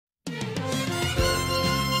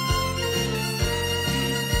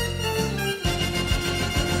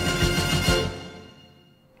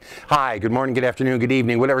Hi, good morning, good afternoon, good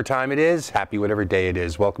evening, whatever time it is, happy whatever day it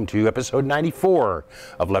is. Welcome to episode 94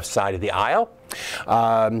 of Left Side of the Aisle.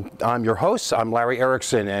 I'm your host, I'm Larry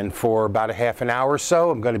Erickson, and for about a half an hour or so,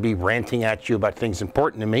 I'm going to be ranting at you about things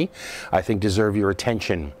important to me, I think deserve your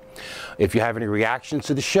attention. If you have any reactions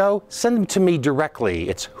to the show, send them to me directly.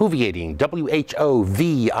 It's whoviating,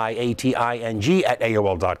 WHOVIATING at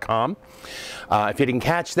AOL.com. If you didn't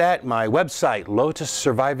catch that, my website, Lotus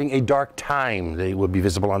Surviving a Dark Time, they will be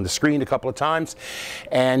visible on the screen a couple of times,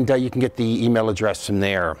 and you can get the email address from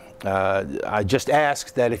there. I just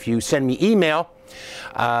ask that if you send me email,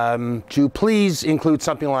 to please include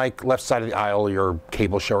something like Left Side of the Aisle, your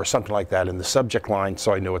cable show, or something like that in the subject line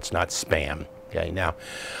so I know it's not spam. Okay, now,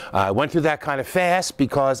 I went through that kind of fast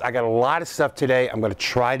because I got a lot of stuff today. I'm going to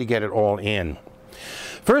try to get it all in.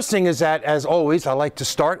 First thing is that, as always, I like to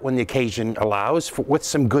start when the occasion allows with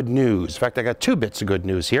some good news. In fact, I got two bits of good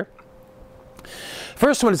news here.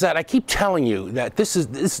 First one is that I keep telling you that this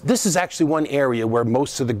is actually one area where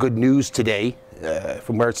most of the good news today,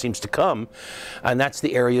 from where it seems to come, and that's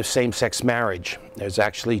the area of same-sex marriage. There's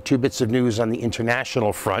actually two bits of news on the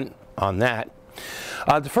international front on that.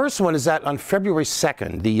 The first one is that on February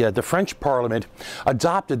 2nd, the French Parliament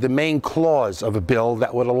adopted the main clause of a bill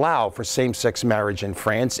that would allow for same-sex marriage in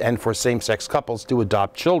France and for same-sex couples to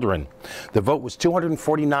adopt children. The vote was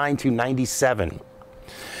 249 to 97.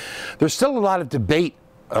 There's still a lot of debate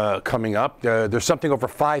coming up. There's something over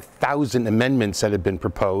 5,000 amendments that have been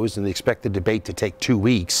proposed, and they expect the debate to take 2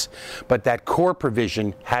 weeks. But that core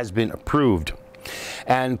provision has been approved.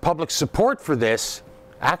 And public support for this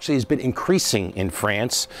actually has been increasing in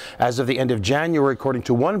France. As of the end of January, according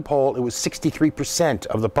to one poll, it was 63%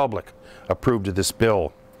 of the public approved of this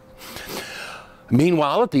bill.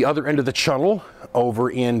 Meanwhile, at the other end of the channel,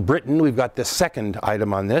 over in Britain, we've got the second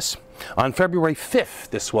item on this. On February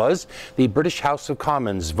 5th, the British House of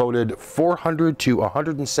Commons voted 400 to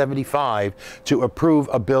 175 to approve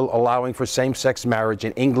a bill allowing for same-sex marriage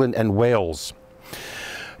in England and Wales.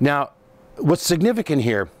 Now, what's significant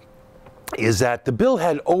here is that the bill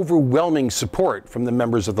had overwhelming support from the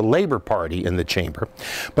members of the Labour Party in the chamber,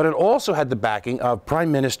 but it also had the backing of Prime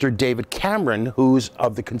Minister David Cameron, who's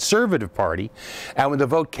of the Conservative Party, and when the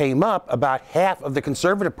vote came up, about half of the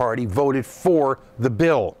Conservative Party voted for the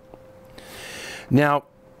bill. Now,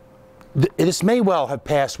 this may well have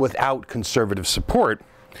passed without Conservative support,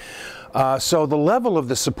 so the level of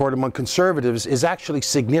the support among Conservatives is actually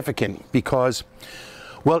significant because,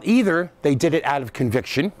 well, either they did it out of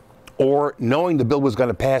conviction, or knowing the bill was going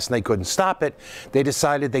to pass and they couldn't stop it, they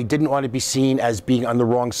decided they didn't want to be seen as being on the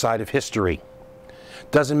wrong side of history.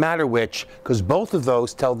 Doesn't matter which, because both of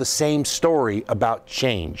those tell the same story about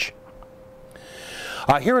change.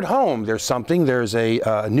 Here at home, there's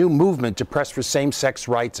a new movement to press for same-sex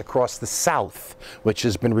rights across the South, which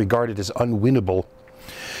has been regarded as unwinnable.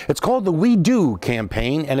 It's called the We Do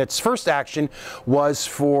campaign, and its first action was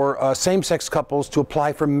for same-sex couples to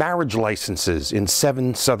apply for marriage licenses in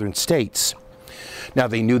 7 southern states. Now,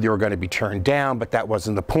 they knew they were going to be turned down, but that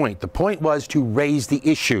wasn't the point. The point was to raise the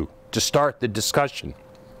issue, to start the discussion.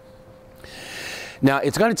 Now,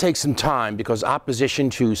 it's going to take some time because opposition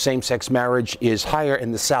to same-sex marriage is higher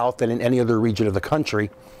in the South than in any other region of the country.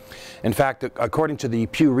 In fact, according to the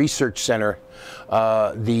Pew Research Center,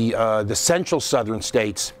 the central southern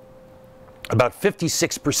states, about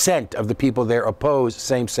 56% of the people there oppose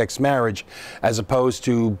same-sex marriage, as opposed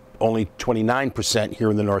to only 29% here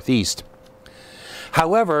in the Northeast.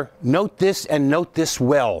 However, note this and note this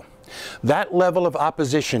well. That level of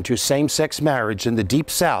opposition to same-sex marriage in the Deep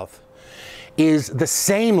South is the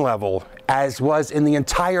same level as was in the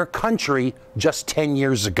entire country just 10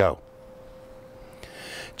 years ago.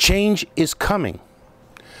 Change is coming.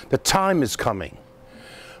 The time is coming.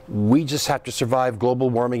 We just have to survive global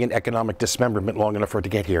warming and economic dismemberment long enough for it to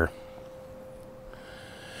get here.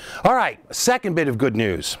 All right, second bit of good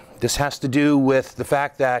news. This has to do with the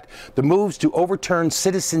fact that the moves to overturn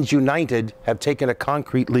Citizens United have taken a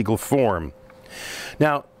concrete legal form.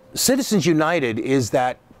 Now, Citizens United is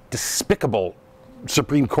that despicable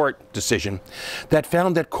Supreme Court decision that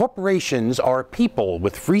found that corporations are people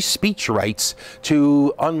with free speech rights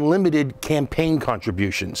to unlimited campaign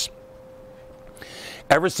contributions.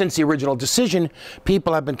 Ever since the original decision,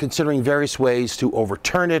 people have been considering various ways to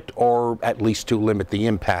overturn it or at least to limit the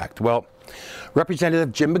impact. Well,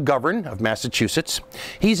 Representative Jim McGovern of Massachusetts,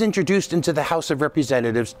 he's introduced into the House of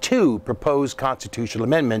Representatives 2 proposed constitutional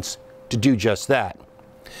amendments to do just that.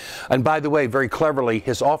 And by the way, very cleverly,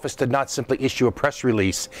 his office did not simply issue a press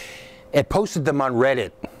release. It posted them on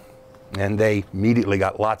Reddit, and they immediately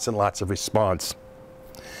got lots and lots of response.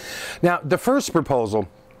 Now, the first proposal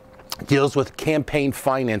deals with campaign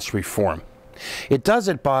finance reform. It does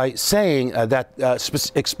it by saying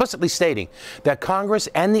explicitly stating that Congress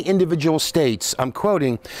and the individual states, I'm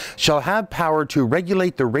quoting, shall have power to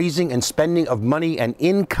regulate the raising and spending of money and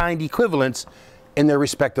in-kind equivalents in their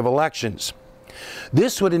respective elections.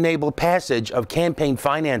 This would enable passage of campaign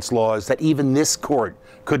finance laws that even this court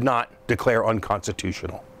could not declare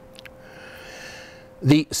unconstitutional.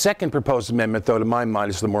 The second proposed amendment, though, to my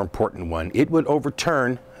mind, is the more important one. It would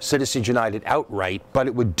overturn Citizens United outright, but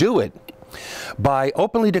it would do it by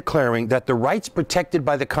openly declaring that the rights protected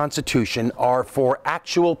by the Constitution are for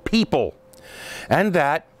actual people, and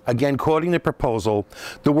that, again quoting the proposal,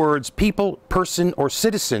 the words people, person, or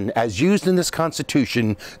citizen as used in this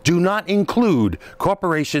Constitution do not include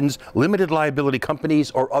corporations, limited liability companies,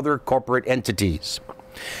 or other corporate entities.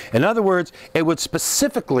 In other words, it would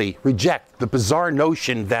specifically reject the bizarre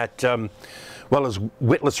notion that, well, as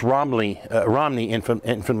witless Romney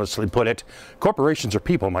infamously put it, corporations are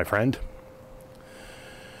people, my friend.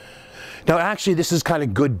 Now, actually, this is kind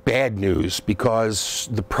of good bad news, because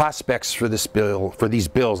the prospects for this bill, for these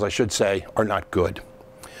bills, I should say, are not good.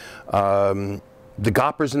 The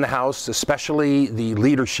goppers in the House, especially the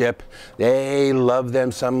leadership, they love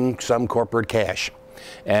them some corporate cash,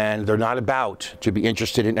 and they're not about to be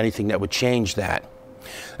interested in anything that would change that.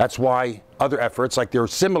 That's why other efforts, like there were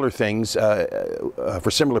similar things for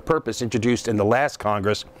similar purpose introduced in the last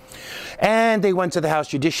Congress, and they went to the House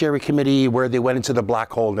Judiciary Committee, where they went into the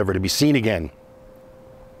black hole, never to be seen again.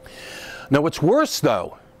 Now, what's worse,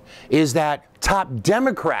 though, is that top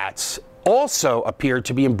Democrats also appear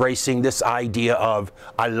to be embracing this idea of,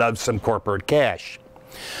 I love some corporate cash.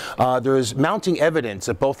 There is mounting evidence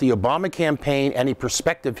that both the Obama campaign and a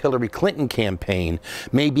prospective Hillary Clinton campaign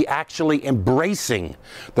may be actually embracing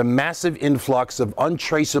the massive influx of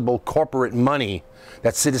untraceable corporate money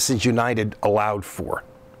that Citizens United allowed for.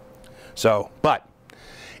 So, but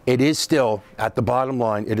it is still, at the bottom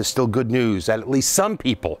line, it is still good news that at least some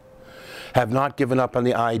people have not given up on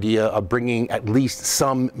the idea of bringing at least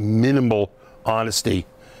some minimal honesty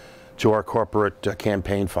to our corporate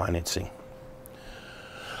campaign financing.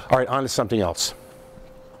 All right, on to something else.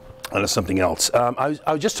 I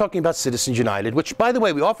was just talking about Citizens United, which, by the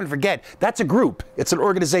way, we often forget, that's a group. It's an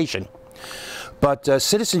organization. But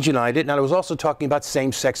Citizens United, and I was also talking about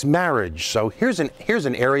same-sex marriage. So here's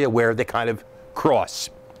an area where they kind of cross.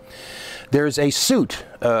 There's a suit,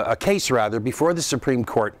 a case rather, before the Supreme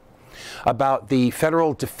Court about the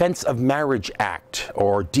Federal Defense of Marriage Act,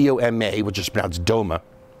 or DOMA, which is pronounced DOMA.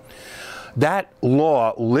 That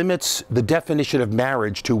law limits the definition of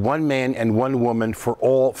marriage to one man and one woman for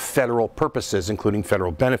all federal purposes, including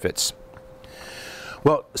federal benefits.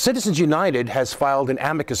 Well, Citizens United has filed an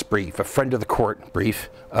amicus brief, a friend of the court brief,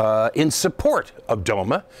 in support of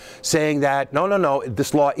DOMA, saying that, no,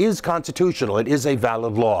 this law is constitutional. It is a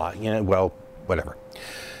valid law. You know, well, whatever.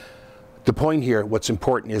 The point here, what's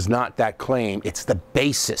important, is not that claim. It's the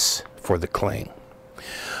basis for the claim.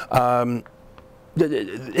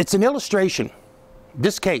 It's an illustration.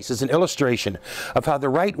 This case is an illustration of how the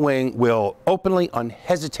right wing will openly,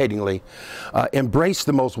 unhesitatingly embrace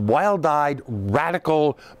the most wild-eyed,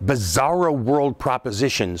 radical, bizarro world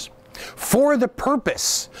propositions for the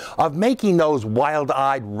purpose of making those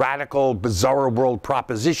wild-eyed, radical, bizarro world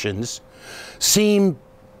propositions seem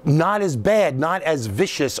not as bad, not as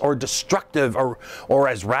vicious or destructive or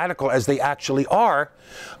as radical as they actually are,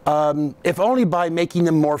 if only by making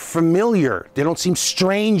them more familiar. They don't seem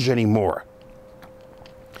strange anymore.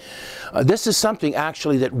 This is something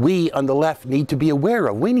actually that we on the left need to be aware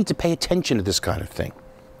of. We need to pay attention to this kind of thing.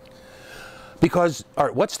 Because, all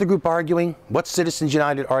right, what's the group arguing? What's Citizens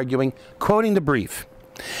United arguing? Quoting the brief.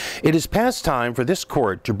 It is past time for this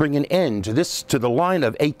court to bring an end to the line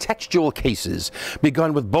of atextual cases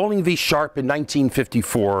begun with Bowling v. Sharp in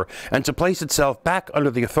 1954 and to place itself back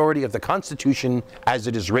under the authority of the Constitution as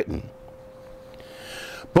it is written.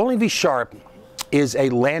 Bowling v. Sharp is a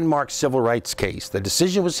landmark civil rights case. The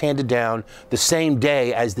decision was handed down the same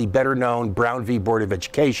day as the better-known Brown v. Board of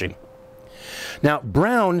Education. Now,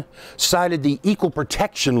 Brown cited the Equal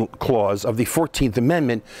Protection Clause of the 14th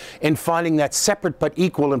Amendment in finding that separate but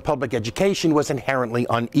equal in public education was inherently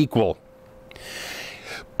unequal.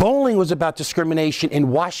 Bowling was about discrimination in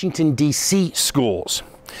Washington, D.C. schools.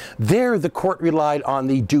 There, the court relied on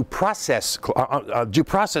the Due Process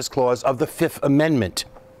Clause of the Fifth Amendment.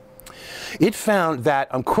 It found that,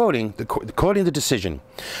 I'm quoting the decision,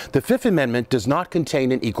 the Fifth Amendment does not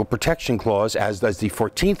contain an equal protection clause, as does the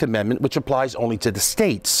 14th Amendment, which applies only to the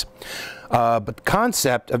states. But the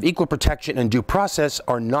concept of equal protection and due process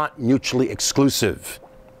are not mutually exclusive.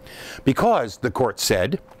 Because, the court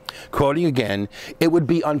said, quoting again, it would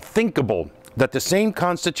be unthinkable that the same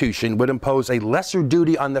Constitution would impose a lesser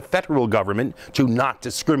duty on the federal government to not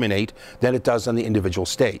discriminate than it does on the individual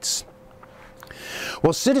states.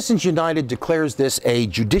 Well, Citizens United declares this a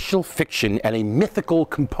judicial fiction and a mythical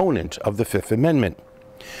component of the Fifth Amendment.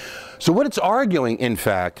 So what it's arguing, in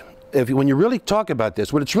fact, when you really talk about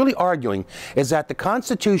this, what it's really arguing is that the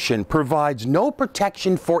Constitution provides no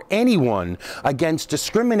protection for anyone against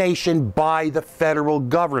discrimination by the federal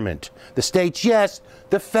government. The states, yes.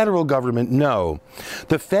 The federal government, no.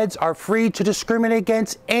 The feds are free to discriminate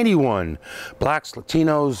against anyone. Blacks,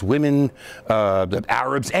 Latinos, women,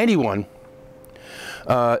 Arabs, anyone.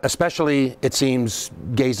 Especially, it seems,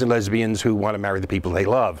 gays and lesbians who want to marry the people they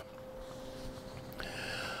love.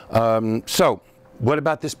 So, what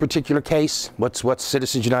about this particular case? What's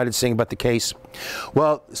Citizens United saying about the case?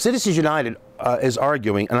 Well, Citizens United is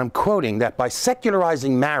arguing, and I'm quoting, that by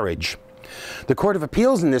secularizing marriage, the Court of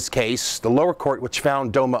Appeals in this case, the lower court which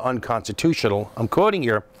found DOMA unconstitutional, I'm quoting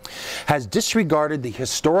here, has disregarded the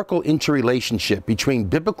historical interrelationship between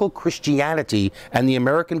biblical Christianity and the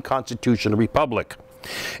American constitutional republic.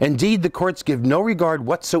 Indeed, the courts give no regard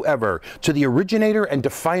whatsoever to the originator and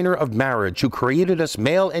definer of marriage, who created us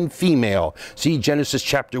male and female, see Genesis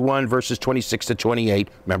chapter 1, verses 26 to 28,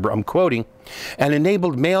 remember I'm quoting, and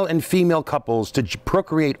enabled male and female couples to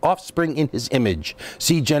procreate offspring in his image,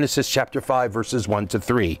 see Genesis chapter 5, verses 1 to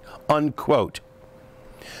 3, unquote.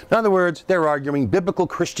 In other words, they're arguing biblical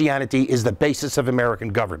Christianity is the basis of American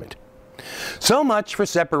government. So much for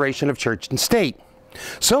separation of church and state.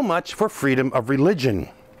 So much for freedom of religion.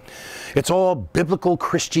 It's all biblical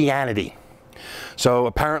Christianity. So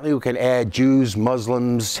apparently we can add Jews,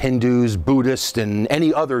 Muslims, Hindus, Buddhists, and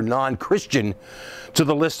any other non-Christian to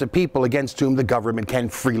the list of people against whom the government can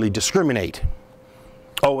freely discriminate.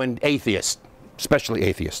 Oh, and atheists, especially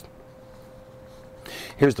atheists.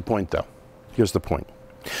 Here's the point, though. Here's the point.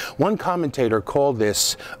 One commentator called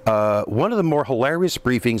this one of the more hilarious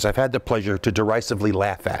briefings I've had the pleasure to derisively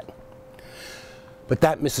laugh at. But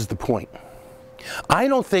that misses the point. I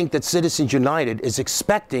don't think that Citizens United is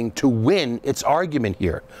expecting to win its argument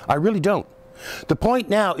here. I really don't. The point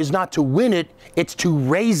now is not to win it, it's to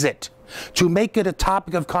raise it, to make it a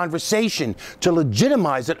topic of conversation, to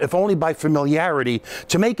legitimize it, if only by familiarity,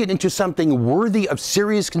 to make it into something worthy of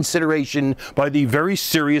serious consideration by the very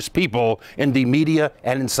serious people in the media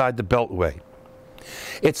and inside the Beltway.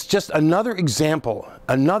 It's just another example,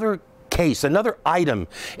 another case, another item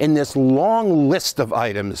in this long list of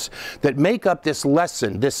items that make up this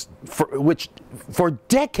lesson, which for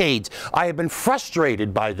decades I have been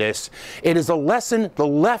frustrated by this. It is a lesson the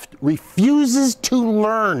left refuses to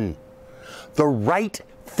learn. The right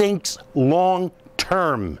thinks long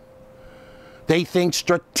term. They think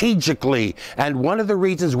strategically, and one of the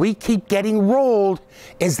reasons we keep getting rolled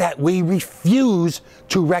is that we refuse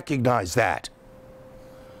to recognize that.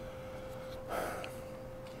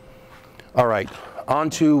 All right, on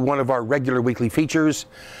to one of our regular weekly features,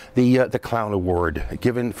 the Clown Award,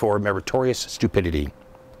 given for meritorious stupidity.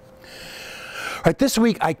 All right, this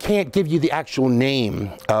week I can't give you the actual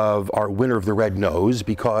name of our winner of the Red Nose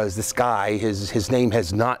because this guy, his name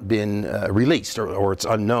has not been released or it's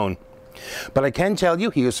unknown. But I can tell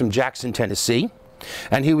you he is from Jackson, Tennessee,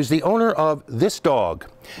 and he was the owner of this dog,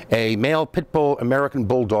 a male pit bull American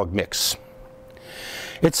Bulldog mix.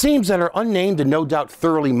 It seems that our unnamed and no doubt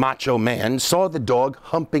thoroughly macho man saw the dog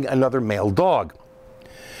humping another male dog.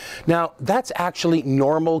 Now, that's actually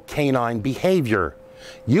normal canine behavior.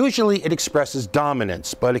 Usually it expresses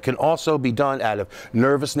dominance, but it can also be done out of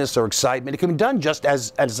nervousness or excitement. It can be done just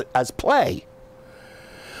as play.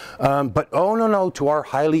 But oh no, to our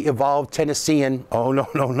highly evolved Tennessean, oh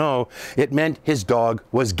no, it meant his dog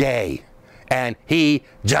was gay. And he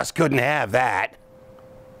just couldn't have that.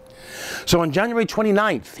 So on January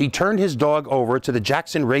 29th, he turned his dog over to the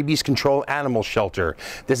Jackson Rabies Control Animal Shelter.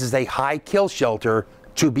 This is a high kill shelter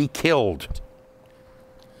to be killed.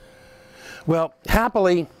 Well,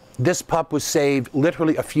 happily, this pup was saved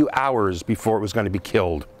literally a few hours before it was going to be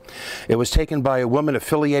killed. It was taken by a woman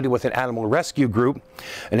affiliated with an animal rescue group,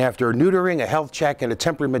 and after neutering, a health check, and a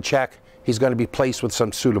temperament check, he's going to be placed with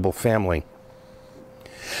some suitable family.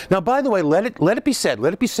 Now, by the way, let it be said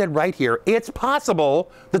right here, it's possible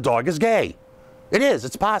the dog is gay. It is,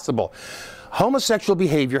 it's possible. Homosexual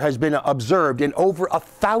behavior has been observed in over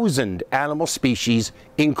 1,000 animal species,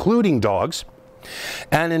 including dogs.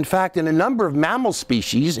 And in fact, in a number of mammal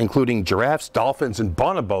species, including giraffes, dolphins, and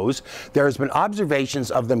bonobos, there has been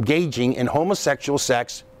observations of them engaging in homosexual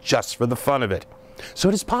sex just for the fun of it. So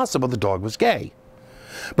it is possible the dog was gay.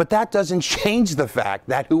 But that doesn't change the fact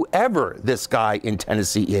that whoever this guy in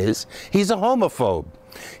Tennessee is, he's a homophobe.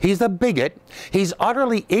 He's a bigot, he's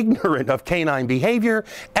utterly ignorant of canine behavior,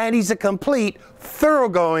 and he's a complete,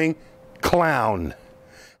 thoroughgoing clown.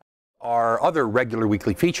 Our other regular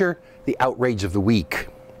weekly feature, the Outrage of the Week.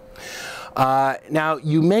 Now,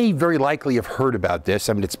 you may very likely have heard about this.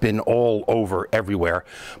 I mean, it's been all over everywhere,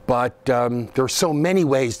 but there are so many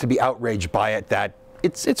ways to be outraged by it that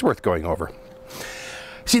it's worth going over.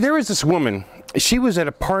 See, there is this woman. She was at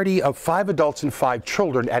a party of 5 adults and 5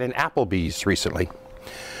 children at an Applebee's recently.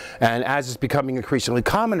 And as is becoming increasingly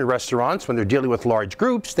common in restaurants, when they're dealing with large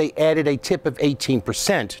groups, they added a tip of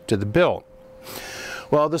 18% to the bill.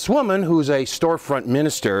 Well, this woman, who's a storefront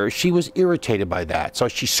minister, she was irritated by that. So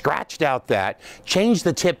she scratched out that, changed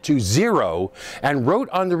the tip to 0, and wrote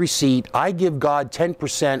on the receipt, "I give God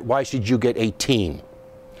 10%, why should you get 18?"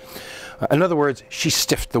 In other words, she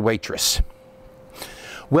stiffed the waitress.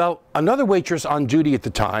 Well, another waitress on duty at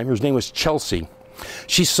the time, whose name was Chelsea,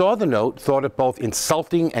 she saw the note, thought it both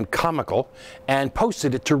insulting and comical, and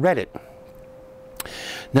posted it to Reddit.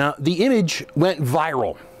 Now, the image went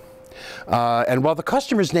viral. And while the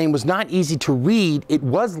customer's name was not easy to read, it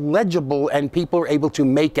was legible and people were able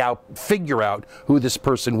to figure out who this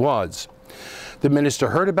person was. The minister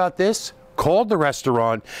heard about this, called the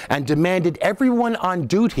restaurant, and demanded everyone on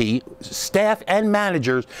duty, staff and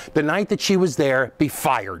managers, the night that she was there, be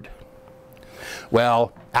fired.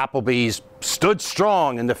 Well, Applebee's stood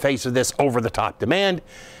strong in the face of this over-the-top demand.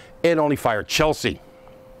 It only fired Chelsea.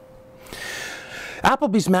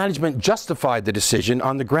 Applebee's management justified the decision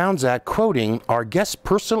on the grounds that, quoting, "Our guests'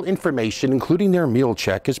 personal information, including their meal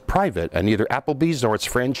check, is private, and neither Applebee's nor its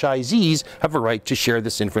franchisees have a right to share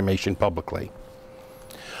this information publicly."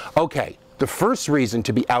 Okay, the first reason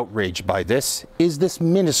to be outraged by this is this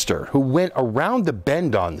minister who went around the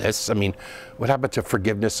bend on this. I mean, what happened to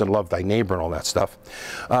forgiveness and love thy neighbor and all that stuff?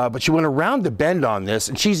 But she went around the bend on this,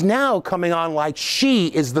 and she's now coming on like she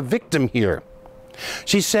is the victim here.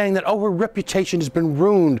 She's saying that, oh, her reputation has been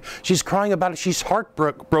ruined. She's crying about it. She's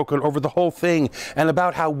heartbroken over the whole thing, and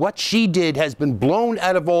about how what she did has been blown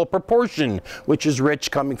out of all proportion, which is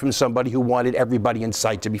rich coming from somebody who wanted everybody in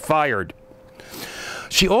sight to be fired.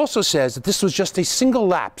 She also says that this was just a single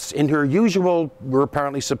lapse in her usual, we're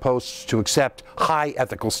apparently supposed to accept, high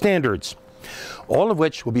ethical standards. All of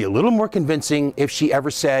which will be a little more convincing if she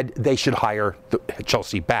ever said they should hire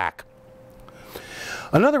Chelsea back.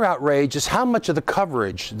 Another outrage is how much of the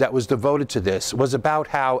coverage that was devoted to this was about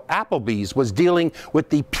how Applebee's was dealing with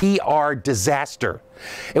the PR disaster.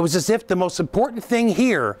 It was as if the most important thing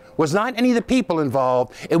here was not any of the people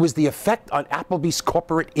involved, it was the effect on Applebee's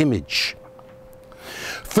corporate image.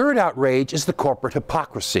 Third outrage is the corporate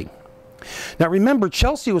hypocrisy. Now remember,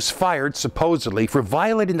 Chelsea was fired, supposedly, for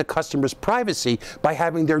violating the customer's privacy by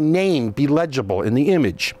having their name be legible in the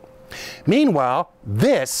image. Meanwhile,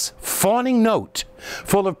 this fawning note,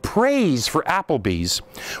 full of praise for Applebee's,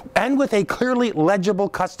 and with a clearly legible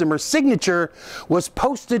customer signature, was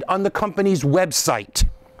posted on the company's website.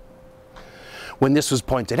 When this was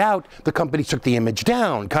pointed out, the company took the image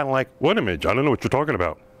down, kind of like, "What image? I don't know what you're talking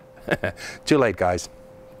about." Too late, guys.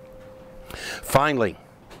 Finally,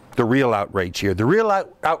 the real outrage here. The real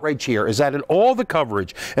outrage here is that in all the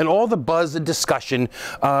coverage and all the buzz and discussion,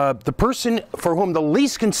 the person for whom the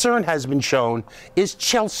least concern has been shown is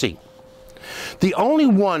Chelsea. The only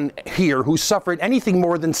one here who suffered anything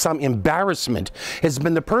more than some embarrassment has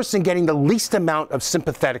been the person getting the least amount of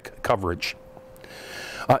sympathetic coverage.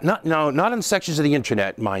 Not on sections of the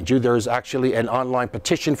internet, mind you. There's actually an online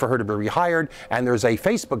petition for her to be rehired, and there's a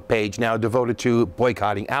Facebook page now devoted to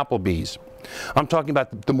boycotting Applebee's. I'm talking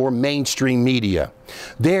about the more mainstream media.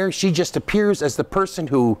 There, she just appears as the person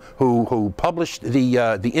who published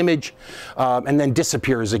the image, and then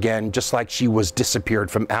disappears again, just like she was disappeared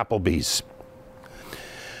from Applebee's.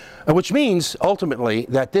 Which means, ultimately,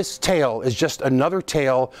 that this tale is just another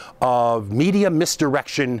tale of media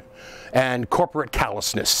misdirection and corporate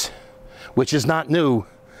callousness, which is not new,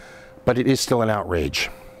 but it is still an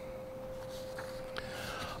outrage.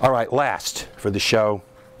 All right, last for the show,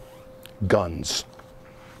 guns.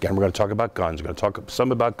 Again, we're going to talk about guns. We're going to talk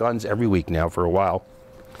some about guns every week now for a while.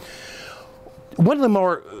 One of the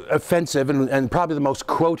more offensive and probably the most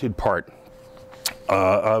quoted part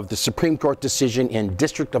of the Supreme Court decision in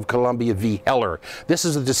District of Columbia v. Heller. This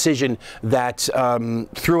is a decision that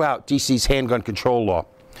threw out D.C.'s handgun control law.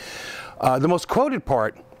 The most quoted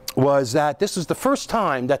part was that this was the first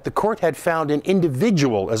time that the court had found an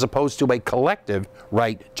individual, as opposed to a collective,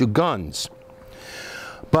 right to guns.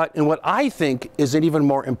 But in what I think is an even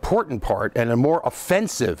more important part and a more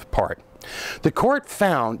offensive part, The court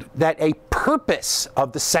found that a purpose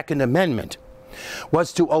of the Second Amendment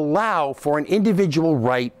was to allow for an individual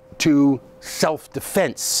right to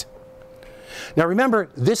self-defense. Now remember,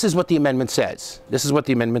 this is what the amendment says. This is what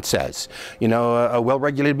the amendment says. You know, a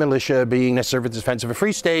well-regulated militia being necessary for the defense of a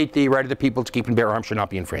free state, the right of the people to keep and bear arms should not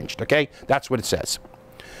be infringed. Okay? That's what it says.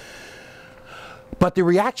 But the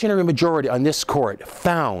reactionary majority on this court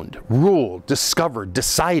found, ruled, discovered,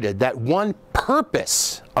 decided that one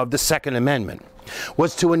purpose of the Second Amendment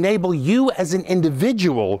was to enable you as an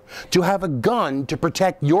individual to have a gun to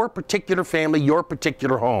protect your particular family, your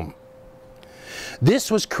particular home.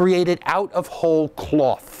 This was created out of whole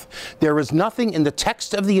cloth. There is nothing in the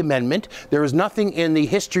text of the amendment, there is nothing in the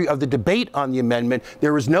history of the debate on the amendment,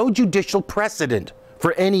 there is no judicial precedent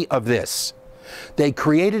for any of this. They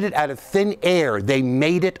created it out of thin air. They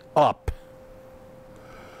made it up.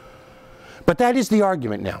 But that is the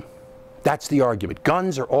argument now. That's the argument.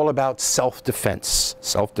 Guns are all about self-defense.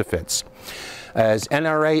 Self-defense. As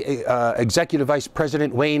NRA Executive Vice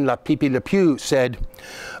President Wayne LaPipi said,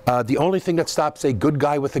 the only thing that stops a good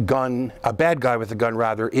guy with a gun, a bad guy with a gun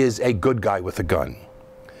rather, is a good guy with a gun.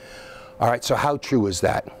 All right, so how true is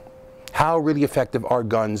that? How really effective are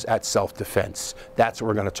guns at self-defense? That's what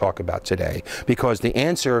we're going to talk about today. Because the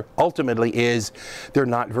answer ultimately is they're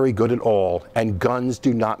not very good at all, and guns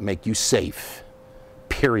do not make you safe.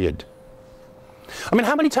 Period. I mean,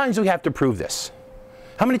 how many times do we have to prove this?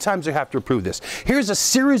 How many times do we have to prove this? Here's a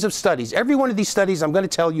series of studies. Every one of these studies I'm going to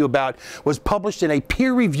tell you about was published in a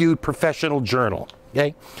peer-reviewed professional journal.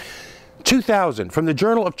 Okay? 2000, from the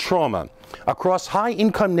Journal of Trauma. Across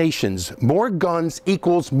high-income nations, more guns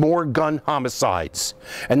equals more gun homicides.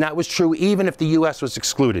 And that was true even if the U.S. was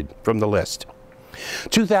excluded from the list.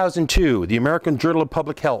 2002, the American Journal of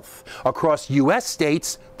Public Health. Across U.S.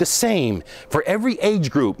 states, the same. For every age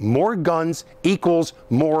group, more guns equals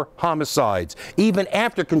more homicides, even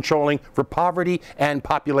after controlling for poverty and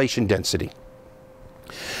population density.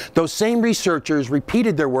 Those same researchers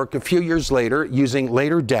repeated their work a few years later using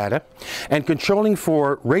later data and controlling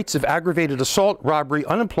for rates of aggravated assault, robbery,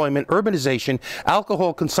 unemployment, urbanization,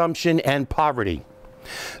 alcohol consumption, and poverty.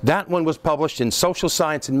 That one was published in Social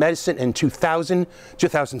Science and Medicine in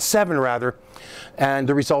 2007 rather, and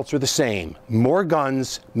the results were the same. More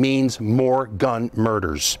guns means more gun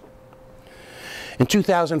murders. In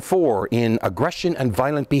 2004, in Aggression and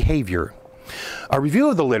Violent Behavior, a review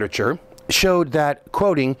of the literature showed that,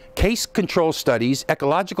 quoting, case control studies,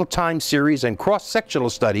 ecological time series, and cross-sectional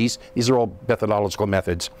studies, these are all methodological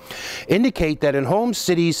methods, indicate that in homes,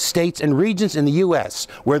 cities, states, and regions in the U.S.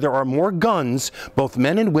 where there are more guns, both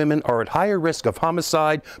men and women are at higher risk of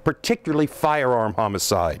homicide, particularly firearm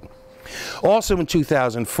homicide. Also in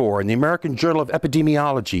 2004, in the American Journal of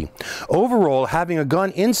Epidemiology, overall, having a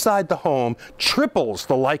gun inside the home triples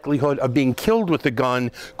the likelihood of being killed with the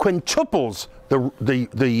gun, quintuples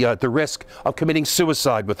the risk of committing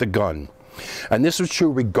suicide with a gun. And this was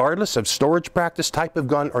true regardless of storage practice, type of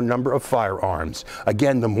gun, or number of firearms.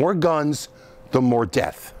 Again, the more guns, the more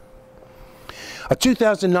death. A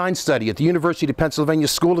 2009 study at the University of Pennsylvania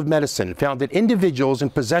School of Medicine found that individuals in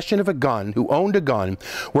possession of a gun who owned a gun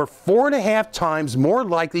were 4.5 times more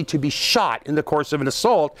likely to be shot in the course of an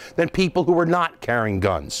assault than people who were not carrying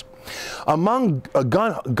guns. Among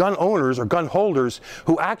gun owners or gun holders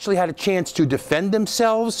who actually had a chance to defend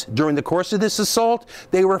themselves during the course of this assault,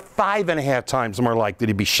 they were 5.5 times more likely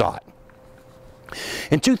to be shot.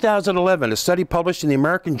 In 2011, a study published in the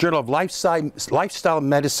American Journal of Lifestyle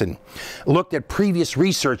Medicine looked at previous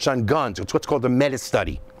research on guns. It's what's called a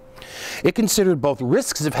meta-study. It considered both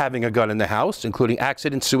risks of having a gun in the house, including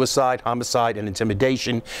accident, suicide, homicide, and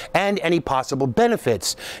intimidation, and any possible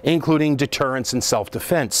benefits, including deterrence and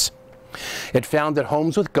self-defense. It found that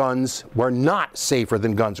homes with guns were not safer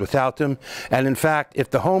than guns without them, and in fact, if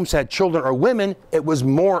the homes had children or women, it was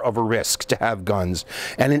more of a risk to have guns.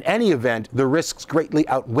 And in any event, the risks greatly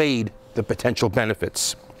outweighed the potential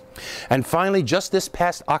benefits. And finally, just this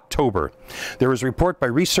past October, there was a report by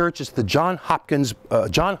researchers at the Johns Hopkins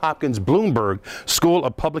Bloomberg School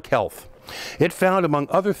of Public Health. It found, among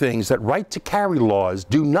other things, that right-to-carry laws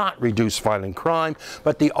do not reduce violent crime,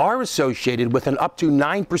 but they are associated with an up to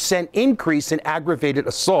 9% increase in aggravated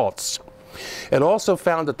assaults. It also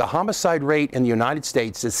found that the homicide rate in the United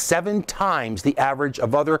States is 7 times the average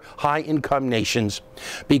of other high-income nations,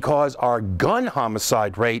 because our gun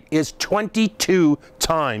homicide rate is 22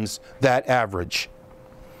 times that average.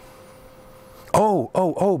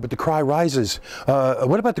 But the cry rises.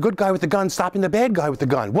 What about the good guy with the gun stopping the bad guy with the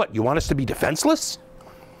gun? What, you want us to be defenseless?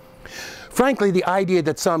 Frankly, the idea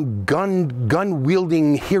that some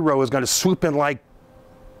gun-wielding hero is going to swoop in like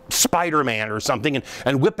Spider-Man or something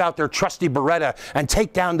and whip out their trusty Beretta and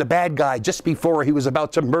take down the bad guy just before he was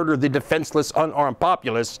about to murder the defenseless, unarmed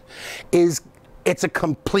populace it's a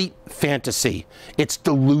complete fantasy. It's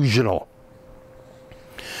delusional.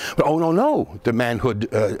 But oh no, the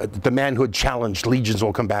manhood challenged legions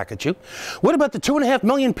will come back at you. What about the 2.5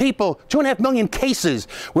 million people, 2.5 million cases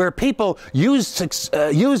where people use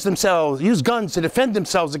guns to defend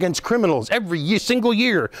themselves against criminals every single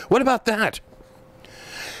year? What about that?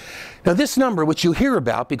 Now this number, which you hear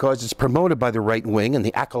about because it's promoted by the right wing and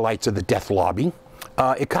the acolytes of the death lobby,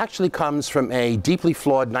 it actually comes from a deeply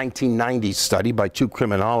flawed 1990s study by 2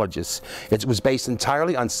 criminologists. It was based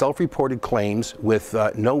entirely on self-reported claims with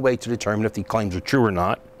no way to determine if the claims are true or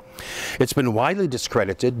not. It's been widely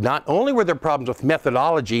discredited. Not only were there problems with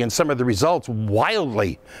methodology and some of the results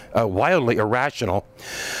wildly irrational,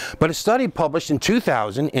 but a study published in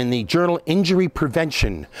 2000 in the journal Injury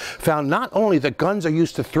Prevention found not only that guns are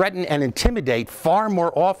used to threaten and intimidate far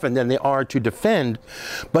more often than they are to defend,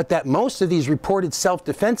 but that most of these reported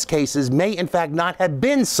self-defense cases may in fact not have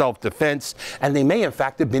been self-defense, and they may in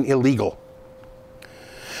fact have been illegal.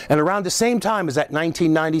 And around the same time as that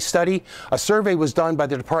 1990 study, a survey was done by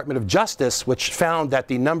the Department of Justice, which found that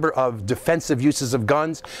the number of defensive uses of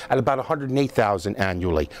guns at about 108,000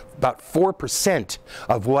 annually, about 4%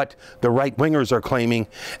 of what the right-wingers are claiming,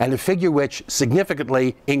 and a figure which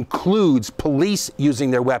significantly includes police using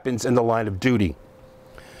their weapons in the line of duty.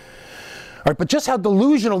 All right, but just how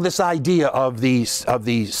delusional this idea of the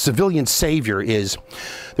civilian savior is,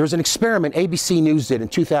 there was an experiment ABC News did in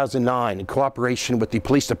 2009 in cooperation with the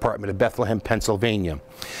police department of Bethlehem, Pennsylvania.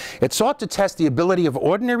 It sought to test the ability of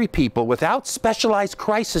ordinary people without specialized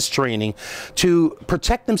crisis training to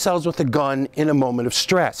protect themselves with a gun in a moment of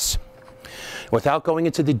stress. Without going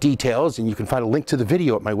into the details, and you can find a link to the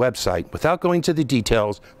video at my website, without going into the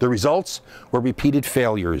details, the results were repeated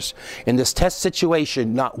failures. In this test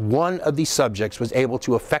situation, not one of these subjects was able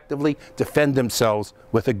to effectively defend themselves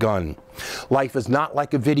with a gun. Life is not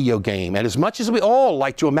like a video game, and as much as we all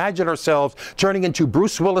like to imagine ourselves turning into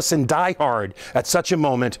Bruce Willis in Die Hard at such a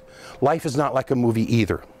moment, life is not like a movie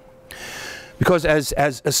either. Because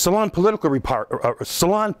as Salon political reporter,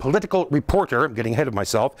 I'm getting ahead of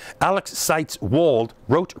myself, Alex Seitz Wald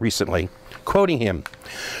wrote recently, quoting him,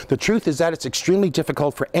 "The truth is that it's extremely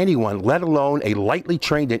difficult for anyone, let alone a lightly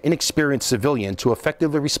trained and inexperienced civilian, to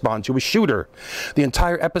effectively respond to a shooter. The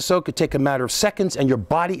entire episode could take a matter of seconds and your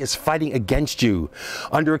body is fighting against you.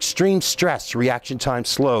 Under extreme stress, reaction time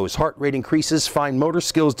slows, heart rate increases, fine motor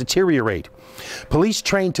skills deteriorate. Police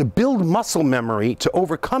train to build muscle memory to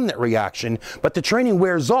overcome that reaction, but the training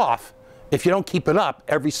wears off if you don't keep it up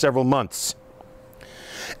every several months."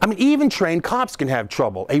 I mean, even trained cops can have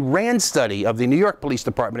trouble. A RAND study of the New York Police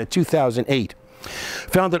Department in 2008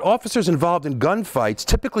 found that officers involved in gunfights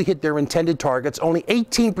typically hit their intended targets only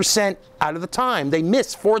 18% out of the time. They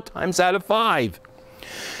miss 4 times out of 5.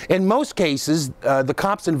 In most cases, the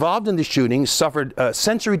cops involved in the shooting suffered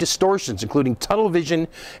sensory distortions, including tunnel vision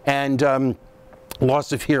and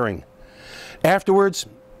loss of hearing. Afterwards,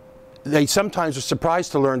 they sometimes were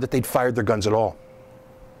surprised to learn that they'd fired their guns at all.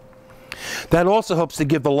 That also helps to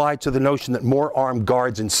give the lie to the notion that more armed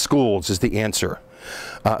guards in schools is the answer,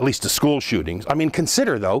 at least to school shootings. I mean,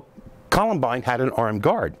 consider, though, Columbine had an armed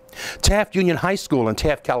guard. Taft Union High School in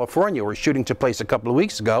Taft, California, where a shooting took place a couple of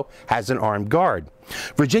weeks ago, has an armed guard.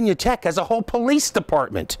 Virginia Tech has a whole police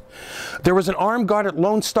department. There was an armed guard at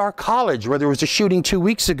Lone Star College, where there was a shooting 2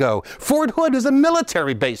 weeks ago. Fort Hood is a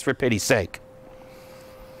military base, for pity's sake.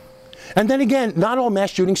 And then again, not all mass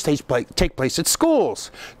shootings take place at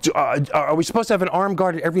schools. Are we supposed to have an armed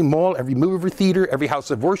guard at every mall, every movie theater, every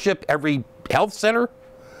house of worship, every health center?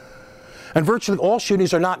 And virtually all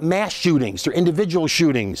shootings are not mass shootings, they're individual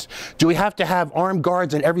shootings. Do we have to have armed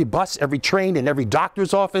guards in every bus, every train, in every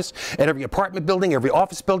doctor's office, at every apartment building, every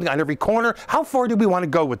office building, on every corner? How far do we want to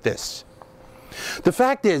go with this? The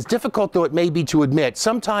fact is, difficult though it may be to admit,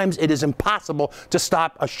 sometimes it is impossible to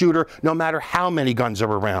stop a shooter no matter how many guns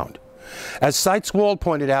are around. As Seitz Wald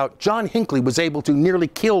pointed out, John Hinckley was able to nearly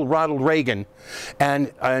kill Ronald Reagan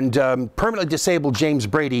and permanently disable James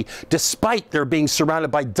Brady, despite their being surrounded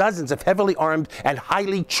by dozens of heavily armed and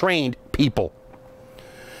highly trained people.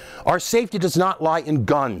 Our safety does not lie in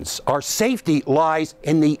guns. Our safety lies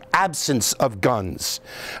in the absence of guns.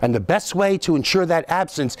 And the best way to ensure that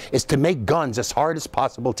absence is to make guns as hard as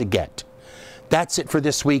possible to get. That's it for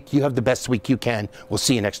this week. You have the best week you can. We'll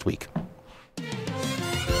see you next week.